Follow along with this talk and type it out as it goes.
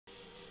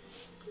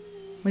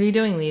What are you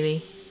doing,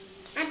 Lili?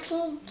 I'm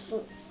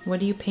painting.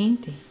 What are you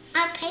painting?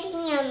 I'm painting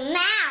a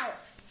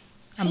mouse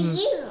for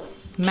you.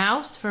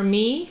 Mouse for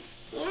me?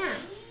 Yeah.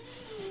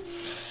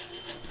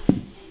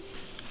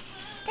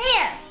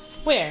 There.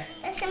 Where?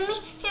 That's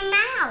your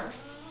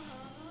mouse.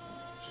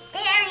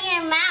 There,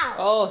 your mouse.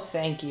 Oh,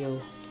 thank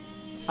you.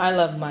 I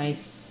love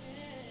mice.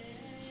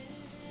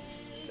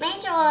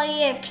 Mice are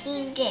your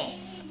computer.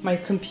 My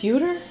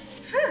computer?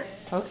 Huh.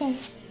 Okay.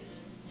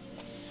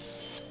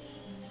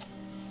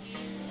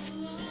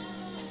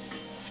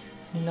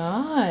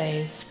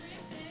 Nice.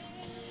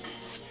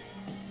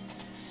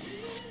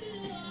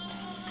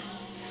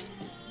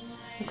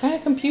 What kind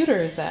of computer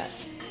is that?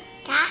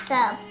 That's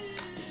a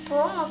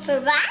bowl for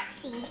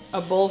Roxy.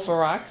 A bowl for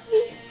Roxy?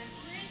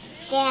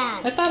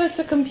 Yeah. I thought it's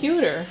a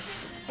computer.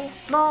 It's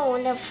bowl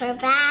for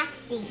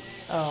Roxy.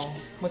 Oh,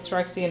 what's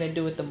Roxy gonna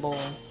do with the bowl?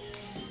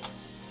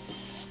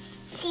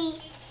 She's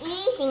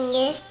eating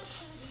it,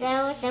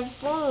 so the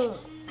bowl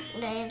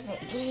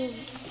doesn't eat.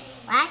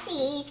 Roxy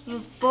eats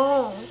the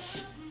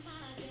bones.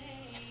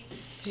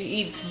 She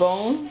eats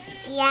bones?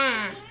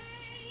 Yeah.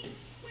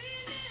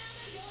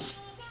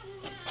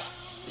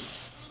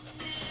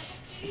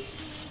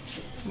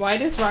 Why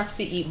does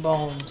Roxy eat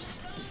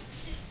bones?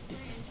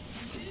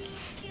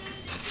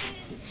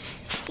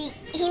 She's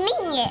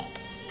eating it.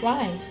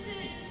 Why?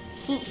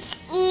 She's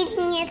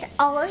eating it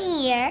all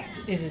here.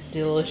 Is it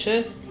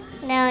delicious?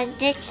 No,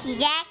 this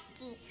is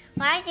yucky.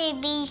 Why did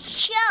it be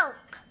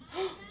choke?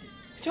 I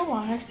don't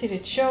want Roxy to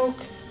choke.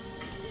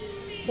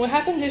 What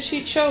happens if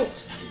she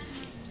chokes?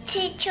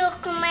 To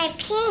choke my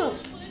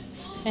paint.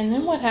 And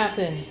then what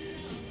happens?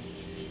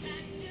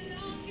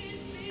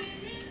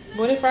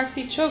 What if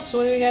Roxy chokes?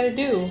 What do we gotta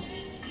do?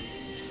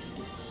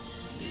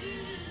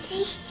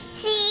 She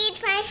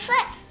ate my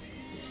foot.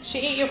 She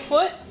ate your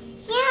foot?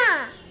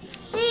 Yeah.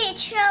 She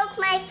choked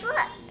my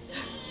foot.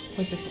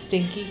 Was it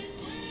stinky?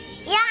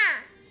 Yeah.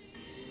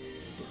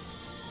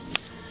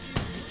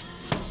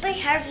 But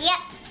hurry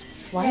up.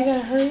 Why you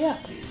gotta hurry up?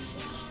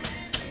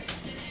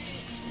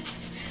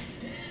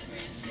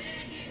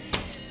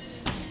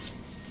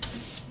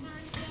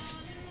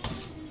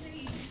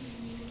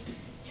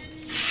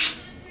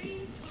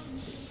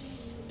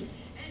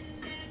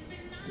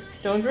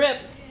 Don't drip.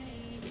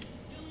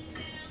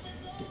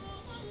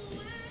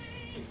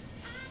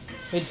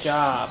 Good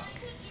job.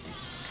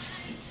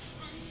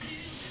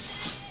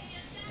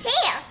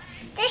 Here.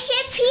 This is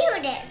your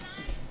computer.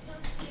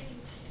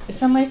 Is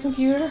that my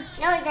computer?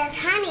 No, that's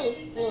honey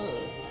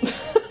thing.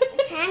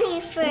 It's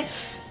honey for,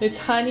 It's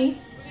honey?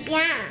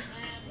 yeah.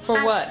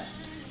 For what?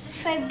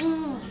 For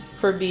bees.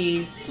 For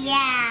bees.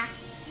 Yeah.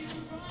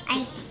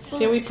 I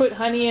think. Can we put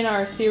honey in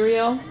our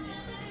cereal?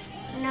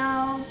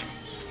 No.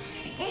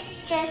 This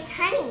is just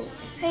honey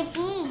for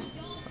bees.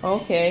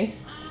 Okay.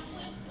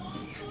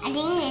 I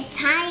think it's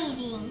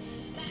hiding.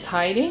 It's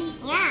hiding?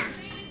 Yeah.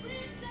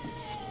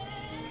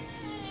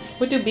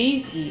 What do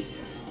bees eat?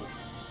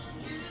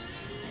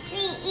 She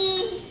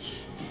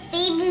eats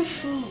baby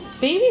food.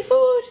 Baby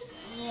food?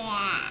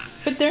 Yeah.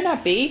 But they're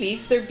not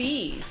babies, they're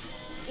bees.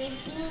 The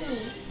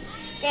bees.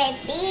 The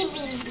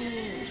baby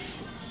bees.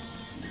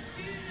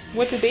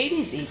 What do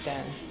babies eat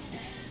then?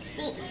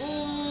 She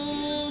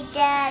eats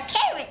the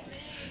carrots.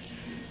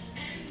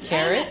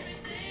 Carrots?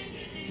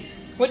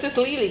 What does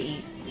Lili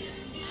eat?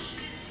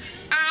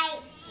 I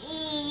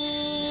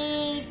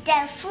eat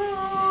the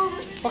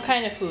food. What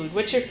kind of food?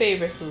 What's your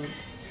favorite food?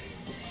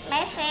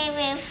 My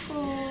favorite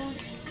food.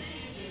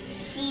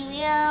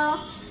 Cereal.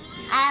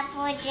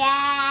 Apple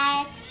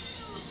Jacks.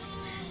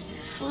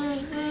 Fruit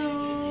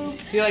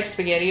Hoops. Do you like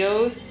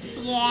SpaghettiOs?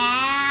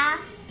 Yeah.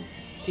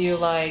 Do you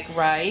like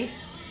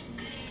rice?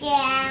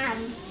 Yeah.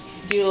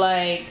 Do you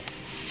like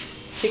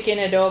chicken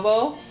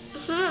adobo?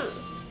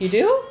 You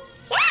do?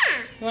 Yeah.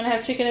 You want to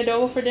have chicken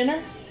adobo for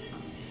dinner?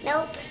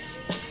 Nope.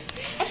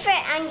 It's for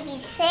Auntie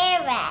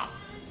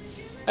Sarah's.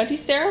 Auntie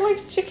Sarah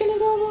likes chicken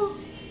adobo?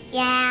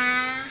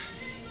 Yeah.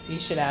 You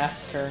should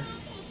ask her.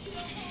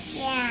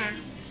 Yeah.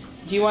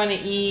 Do you want to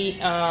eat,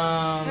 Look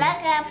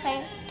at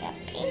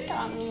the paint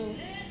on me.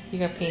 You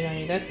got paint on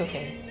you, that's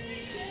okay.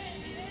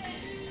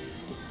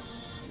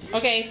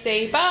 Okay,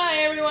 say bye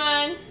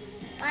everyone.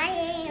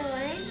 Bye,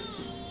 everyone.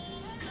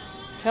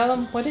 Tell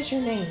them, what is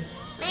your name?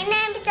 My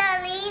name is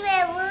Lili,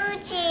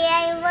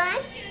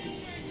 everyone.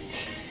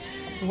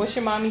 What's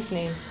your mommy's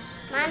name?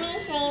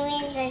 Mommy's name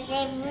is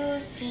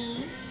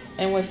Wuchi.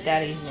 And what's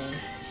daddy's name?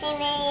 She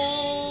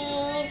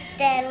named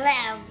the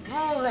little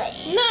boy.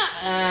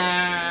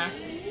 Nuh-uh.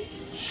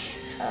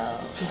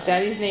 Oh. Is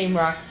daddy's name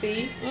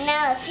Roxy?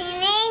 No, she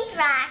named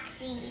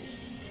Roxy.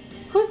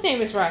 Whose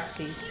name is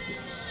Roxy?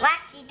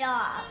 Roxy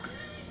dog.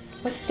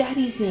 What's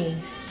daddy's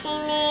name? She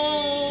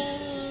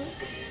names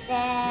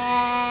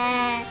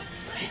the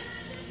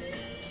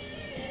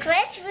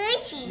Chris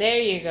Wuchi. There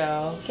you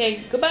go.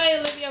 Okay, goodbye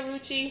Olivia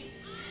Rucci.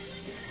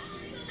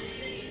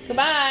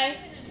 Goodbye.